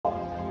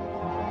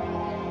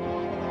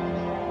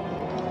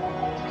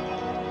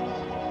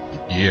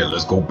Yeah,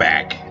 let's go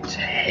back to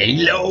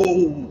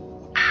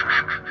Halo.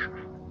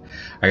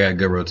 I got a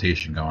good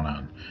rotation going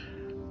on.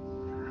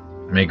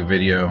 Make a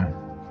video,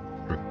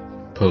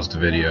 post a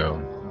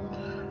video,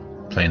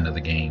 play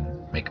another game,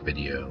 make a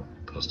video,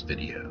 post a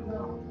video.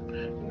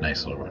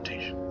 Nice little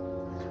rotation.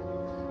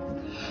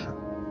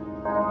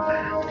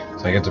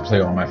 So I get to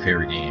play all my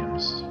favorite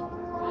games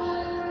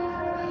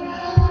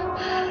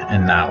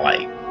and not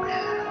like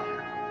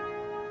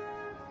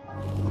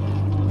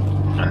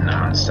a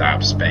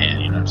non-stop span,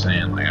 you know what I'm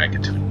saying? Like, I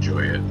get to enjoy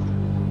it.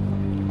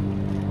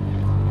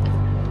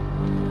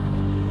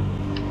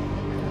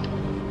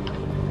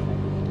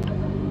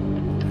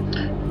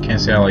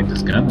 Can't say I like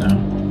this gun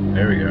though.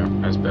 There we go,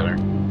 that's better.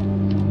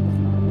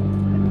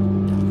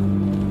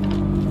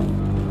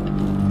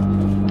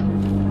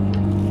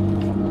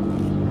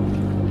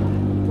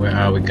 Where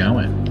are we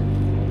going?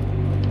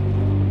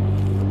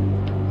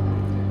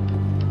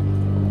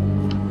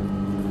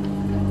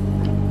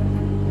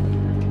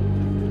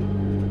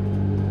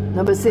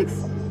 Number 6,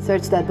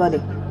 search that body.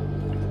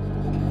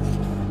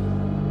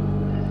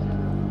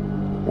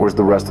 Where's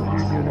the rest of your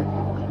unit?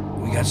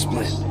 We got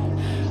split.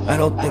 I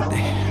don't think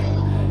they...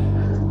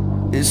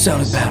 It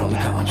sounded bad on the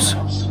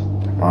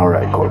comms. All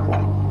right,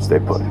 Corporal. Stay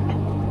put.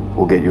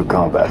 We'll get you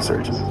combat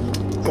searches.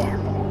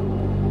 Damn.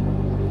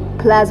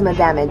 Plasma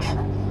damage.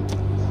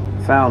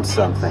 Found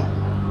something.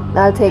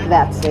 I'll take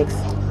that, 6.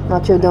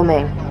 Not your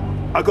domain.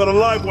 I got a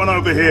live one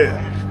over here.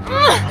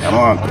 Come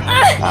on.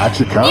 Out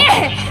you come.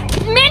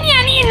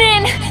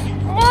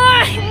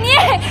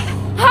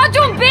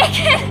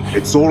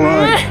 It's all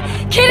right.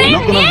 We're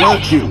not gonna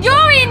hurt you.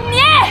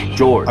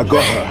 George. I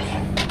got her.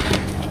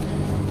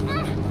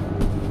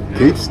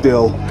 Keep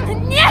still,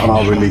 and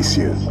I'll release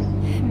you.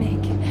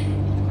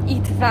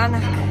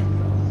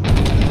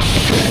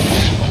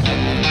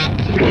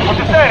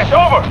 Understand, it's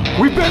over.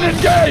 We've been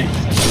engaged.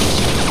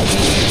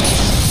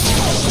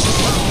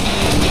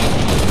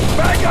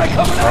 Bad guy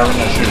coming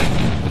out.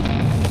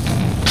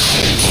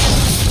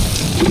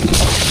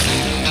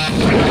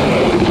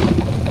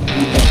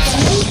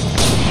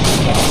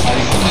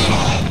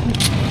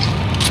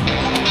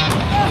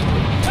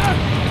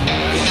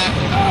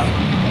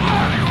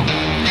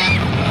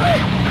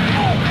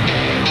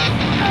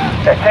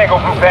 That Tango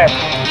Group has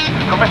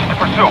permission to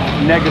pursue.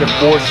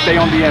 -4, stay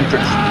on the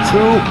entrance.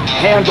 2,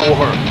 handle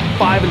her.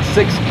 5 and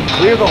 6,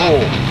 clear the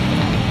hole.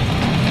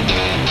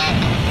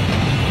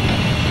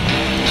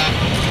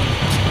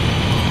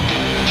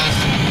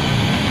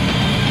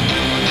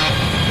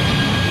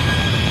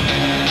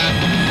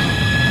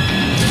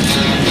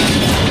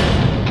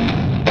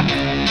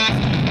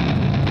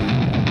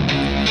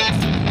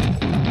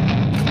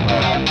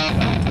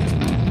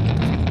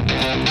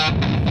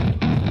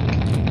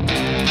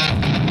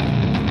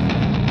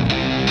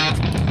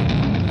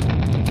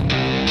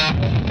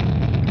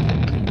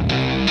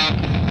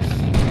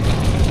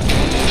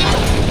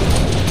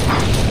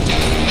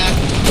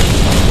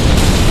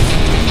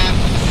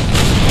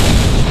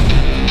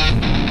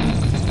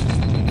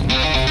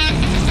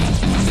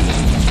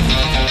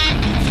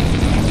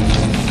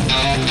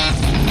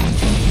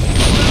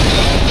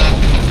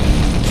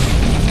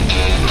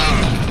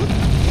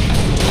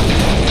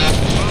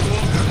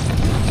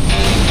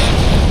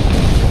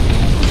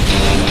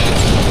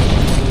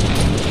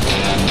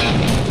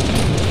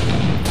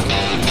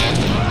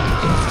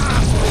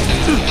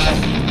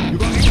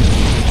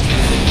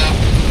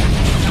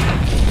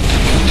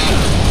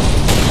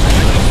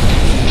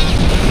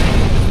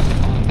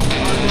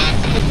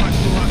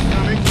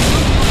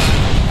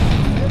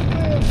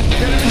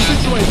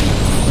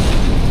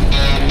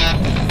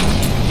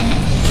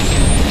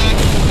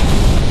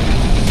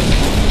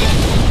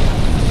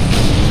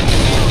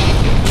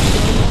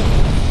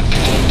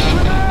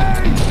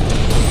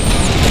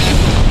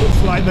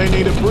 They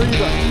need a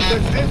breather.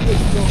 Let's end this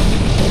one.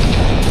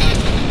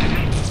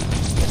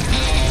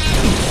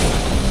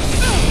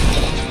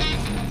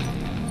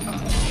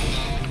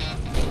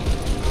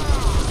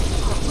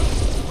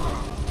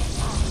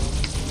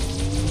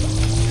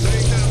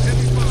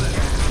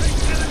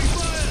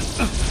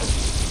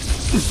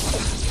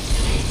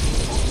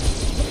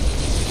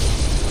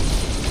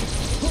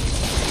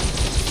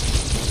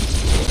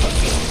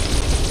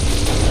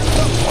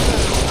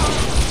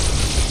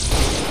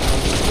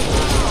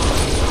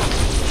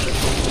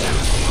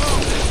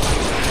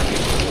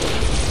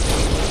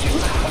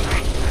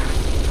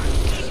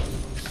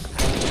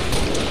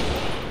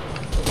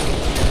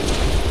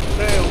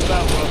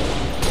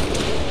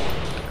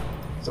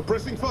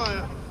 Suppressing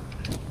fire.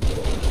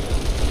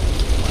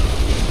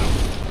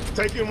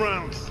 Taking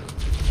rounds.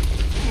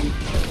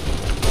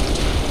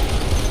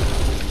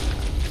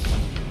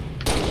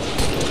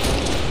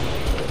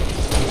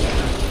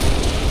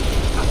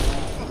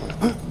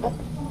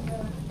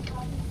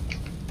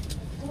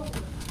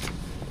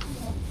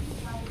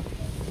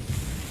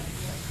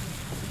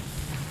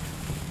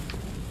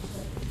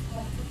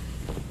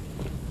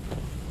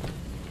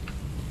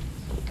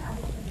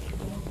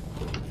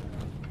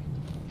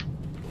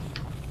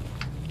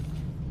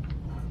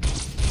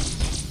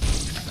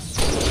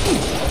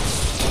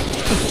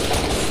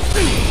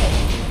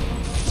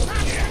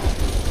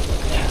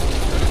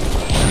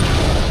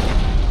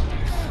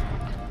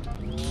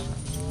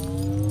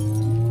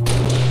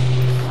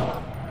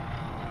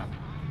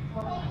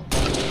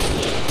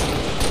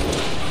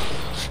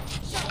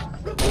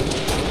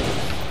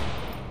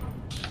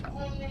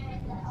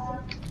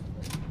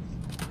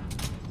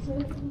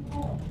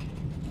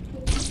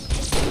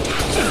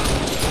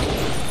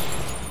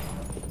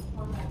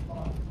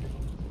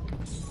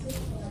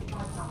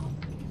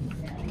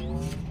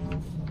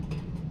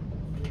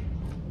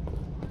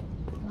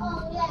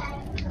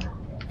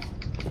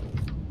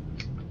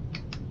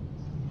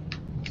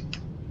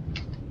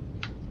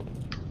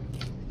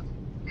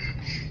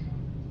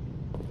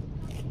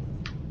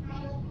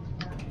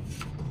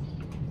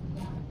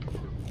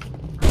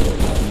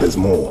 There's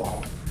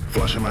more.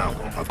 Flush them out.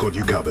 I've got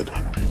you covered.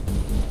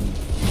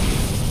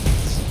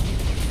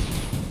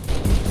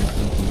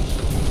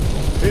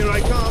 Here I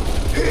come.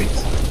 Hit!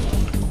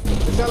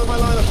 It's out of my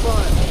line of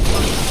fire.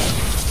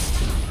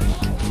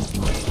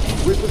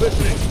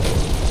 Repositioning.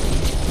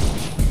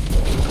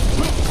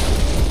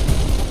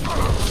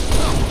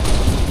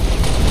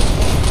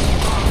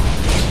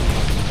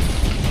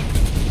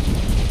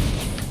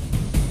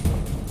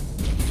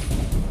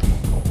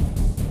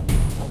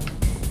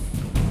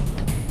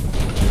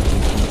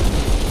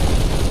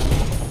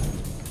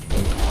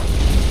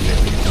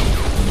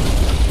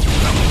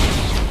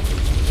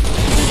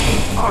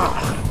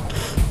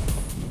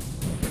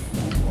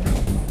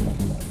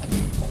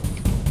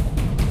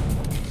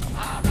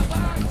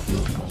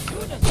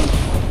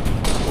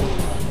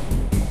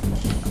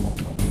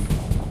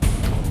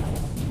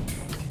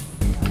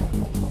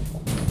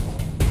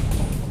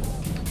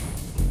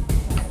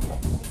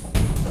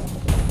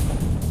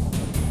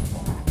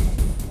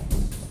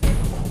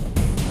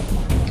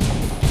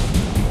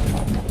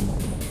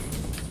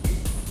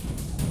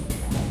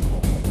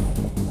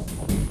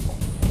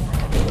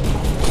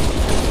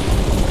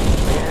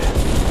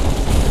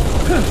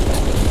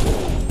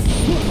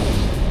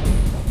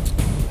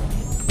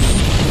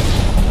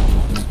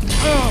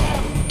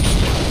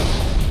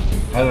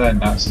 How did I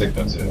not stick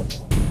that to?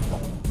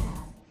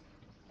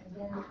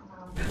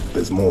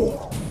 There's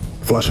more.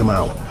 Flush them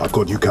out. I've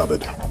got you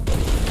covered. Oh.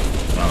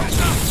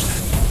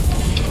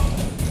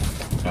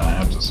 Gonna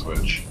have to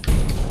switch.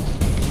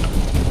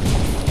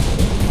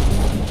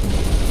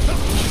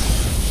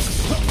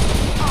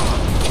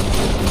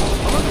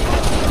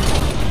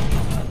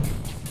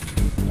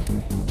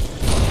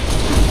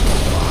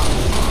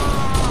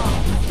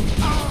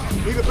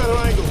 Need a better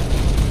angle.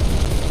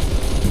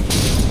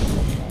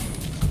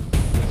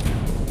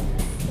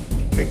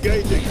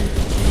 Engaging.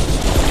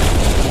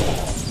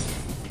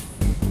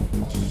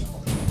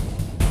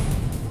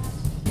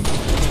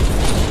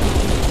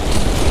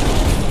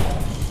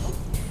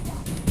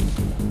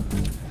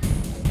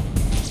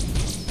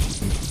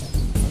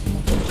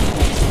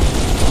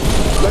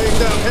 Laying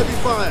down heavy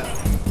fire.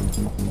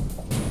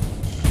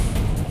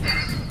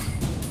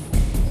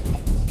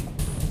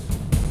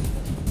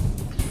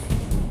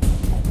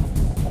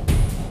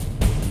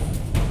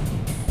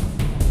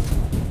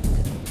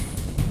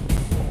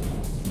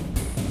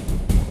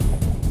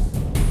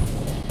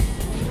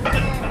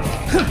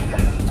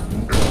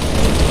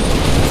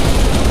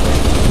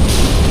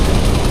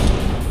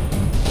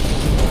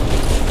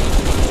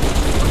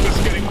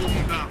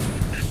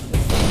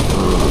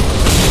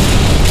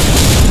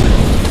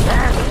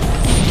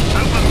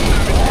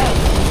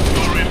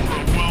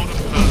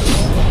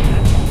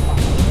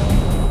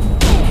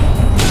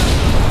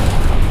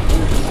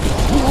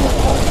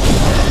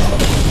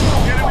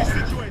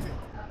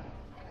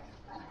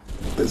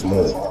 There's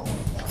more.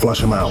 Flush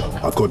them out.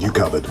 I've got you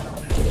covered.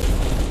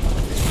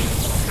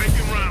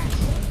 Taking rounds.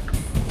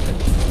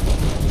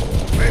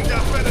 Men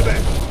down better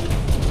then.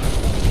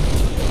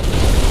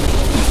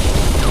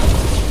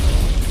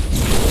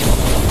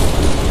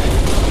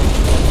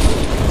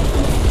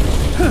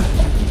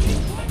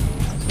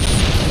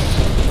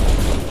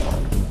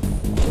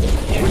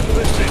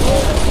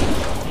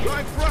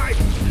 Right, right.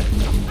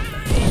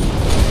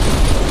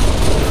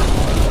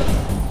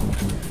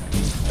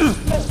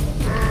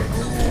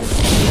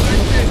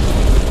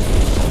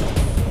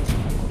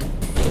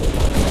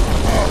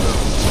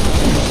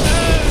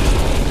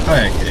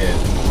 Alright, kid.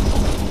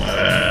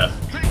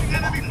 Taking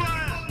enemy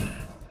fire.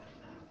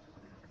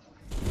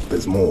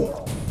 There's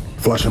more.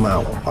 Flush them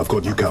out. I've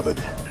got you covered.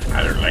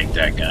 I don't like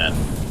that gun.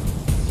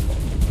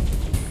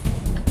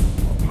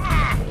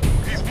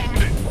 He's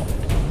wounded.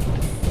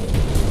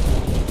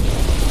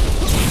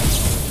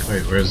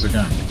 Wait, where's the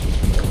gun?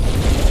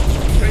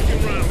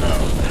 Taking rounds. Oh,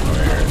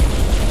 where?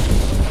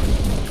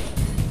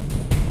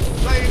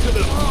 Lay into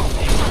them.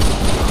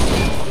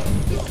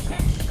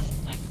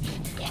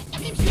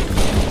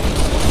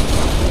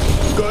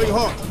 Going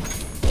hot.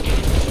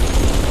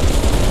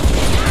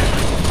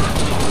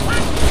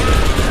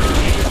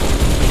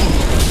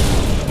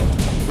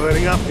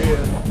 Burning up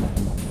here.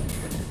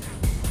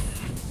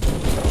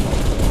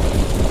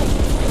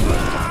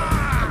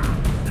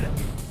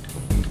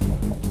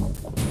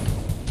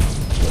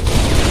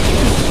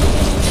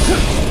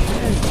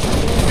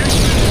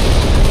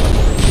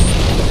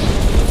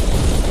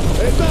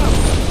 Heads up!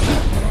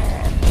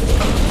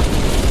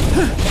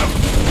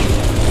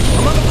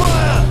 I'm under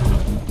fire!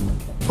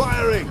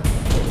 Firing!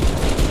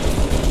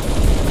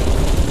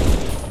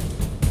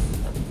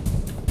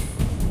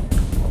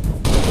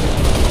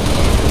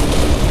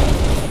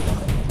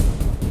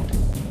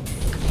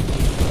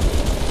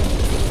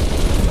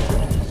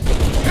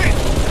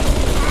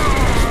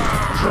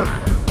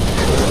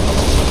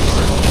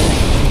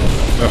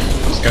 Oh,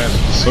 those guys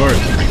with the swords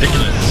are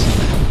ridiculous.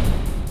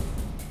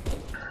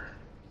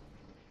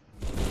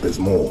 There's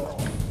more.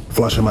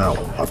 Flush them out.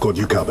 I've got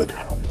you covered.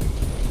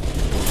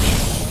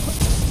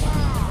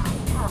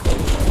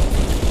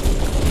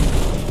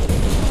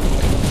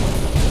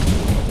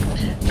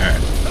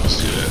 Alright, let's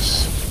do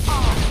this.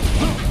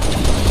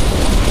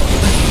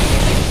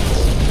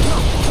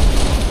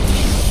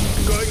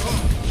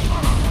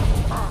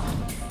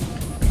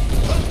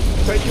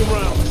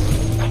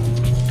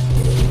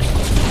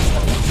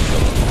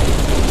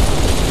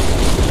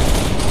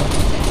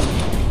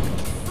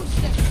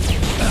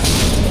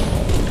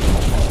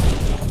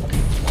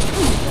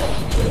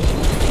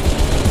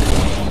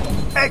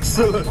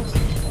 Excellent.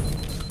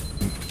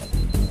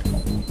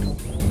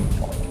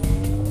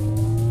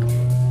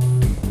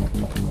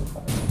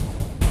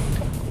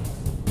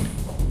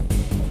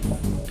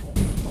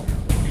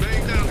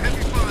 Laying down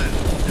heavy fire.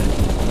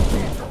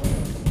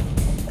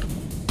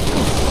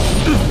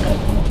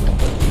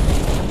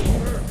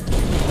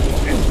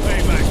 It's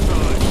payback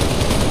time.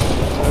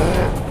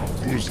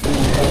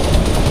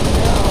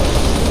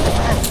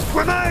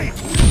 Grenade!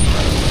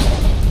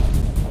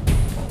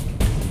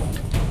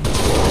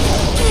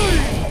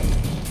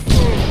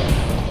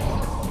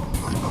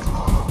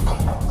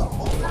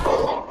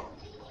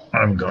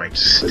 I'm going to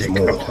stick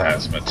a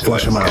plasma to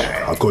Flush this him out.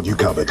 guy. I've got you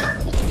covered.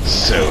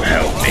 So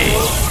help me.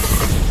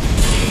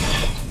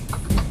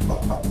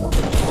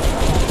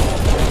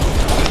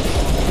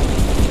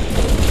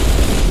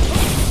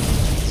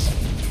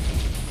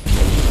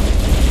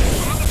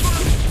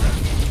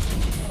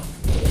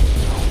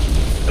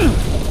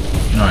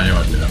 No, I knew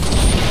I'd do that.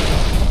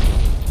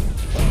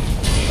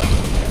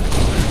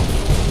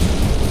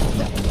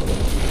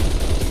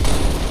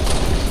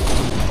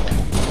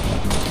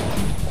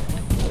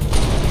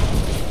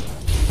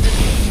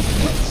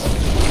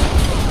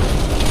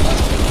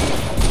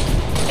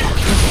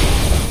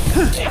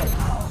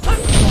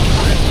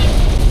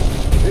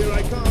 Here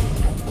I come.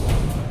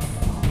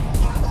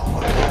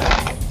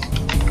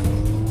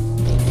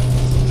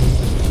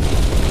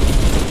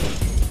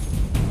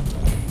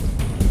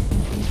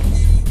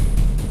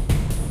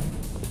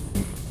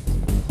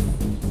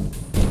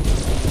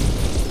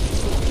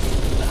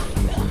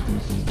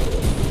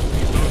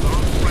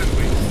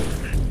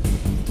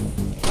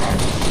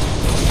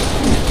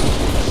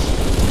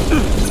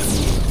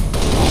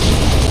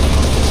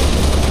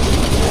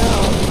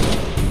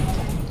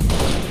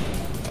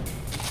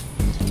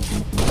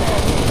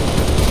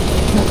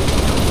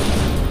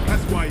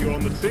 That's why you're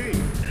on the team.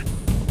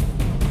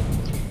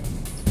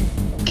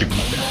 Give me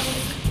that.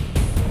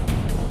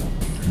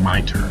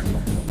 My turn.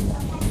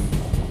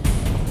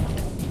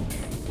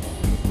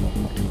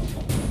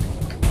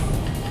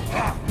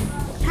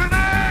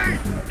 Grenade!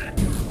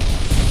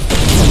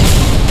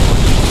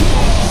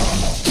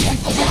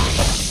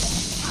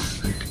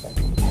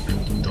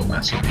 Don't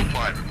mess with me.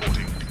 Fire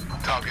reporting.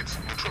 Targets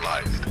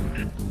neutralized.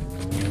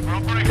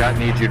 Cat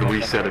needs you to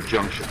reset a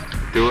junction.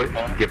 Do it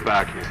and get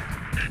back here.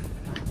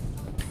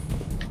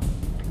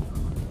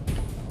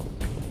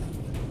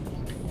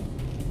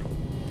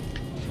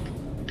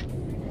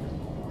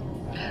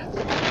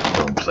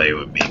 Don't play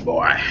with me,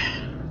 boy.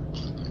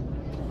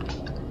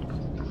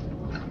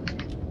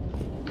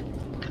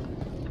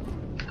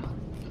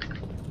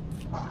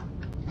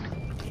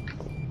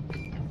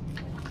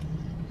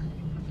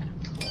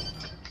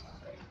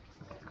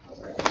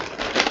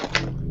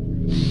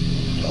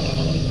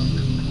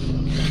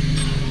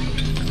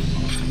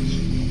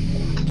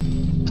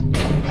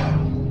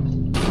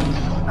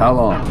 How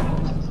long?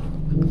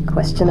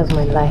 Question of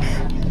my life.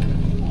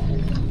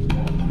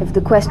 If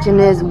the question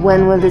is,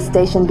 when will the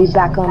station be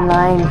back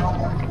online?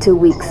 2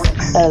 weeks,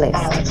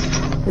 earliest.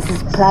 This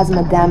is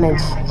plasma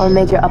damage. All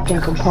major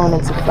uplink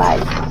components are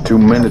fried. 2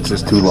 minutes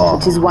is too long.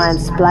 Which is why I'm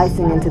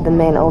splicing into the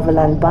main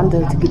overland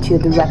bundle to get you a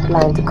direct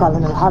line to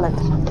Colonel Holland.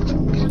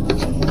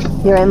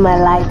 You're in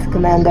my light,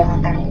 Commander.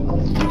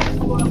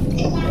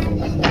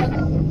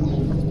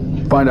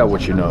 Find out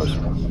what she knows.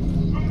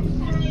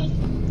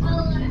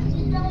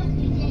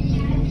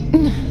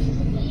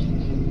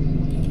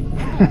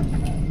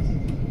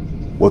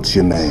 What's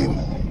your name?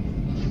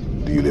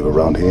 Do you live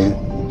around here?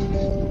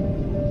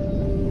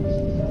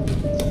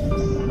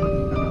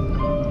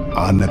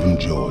 Arnevin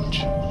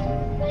George.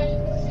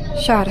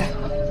 Shada.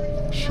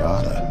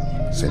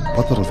 Shada. C'est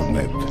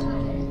Patarothanev.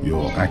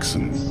 Your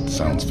accent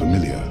sounds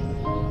familiar.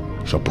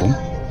 Chapron?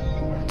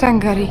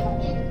 Tangari.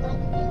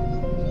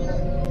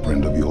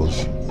 Friend of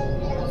yours?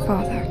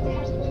 Father.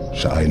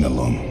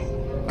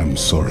 Sha'ainalon. I'm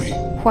sorry.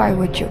 Why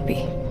would you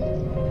be?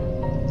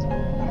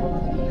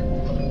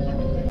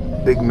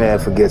 Big man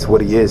forgets what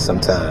he is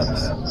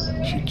sometimes.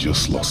 She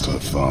just lost her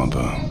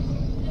father.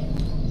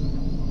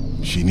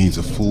 She needs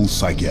a full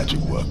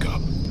psychiatric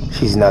workup.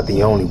 She's not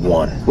the only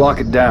one. Lock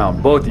it down,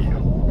 both of you.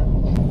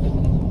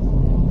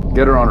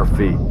 Get her on her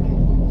feet.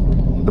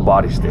 The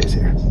body stays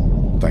here.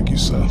 Thank you,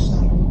 sir.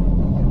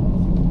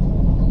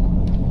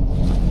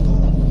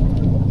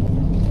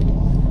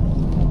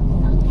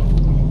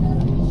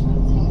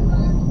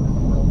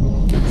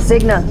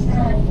 Signal.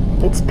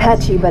 It's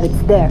patchy, but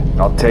it's there.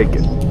 I'll take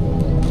it.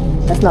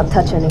 Let's not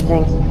touch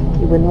anything.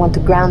 You wouldn't want to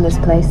ground this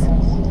place.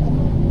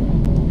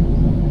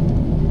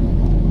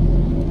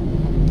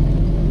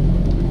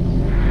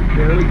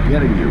 Barely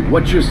getting you.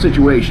 What's your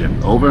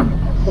situation? Over?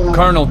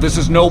 Colonel, this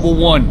is Noble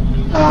One.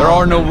 There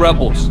are no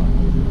rebels.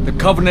 The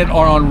Covenant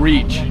are on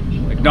Reach.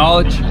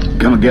 Acknowledge?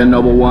 Come again,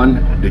 Noble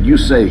One. Did you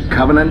say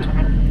Covenant?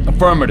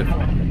 Affirmative.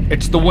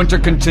 It's the Winter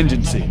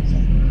Contingency.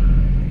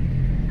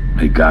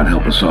 May God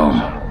help us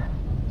all.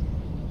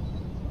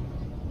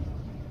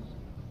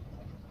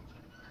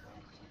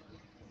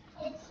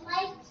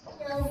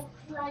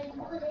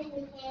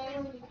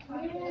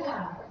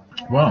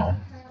 Well,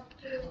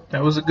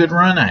 that was a good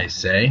run, I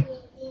say.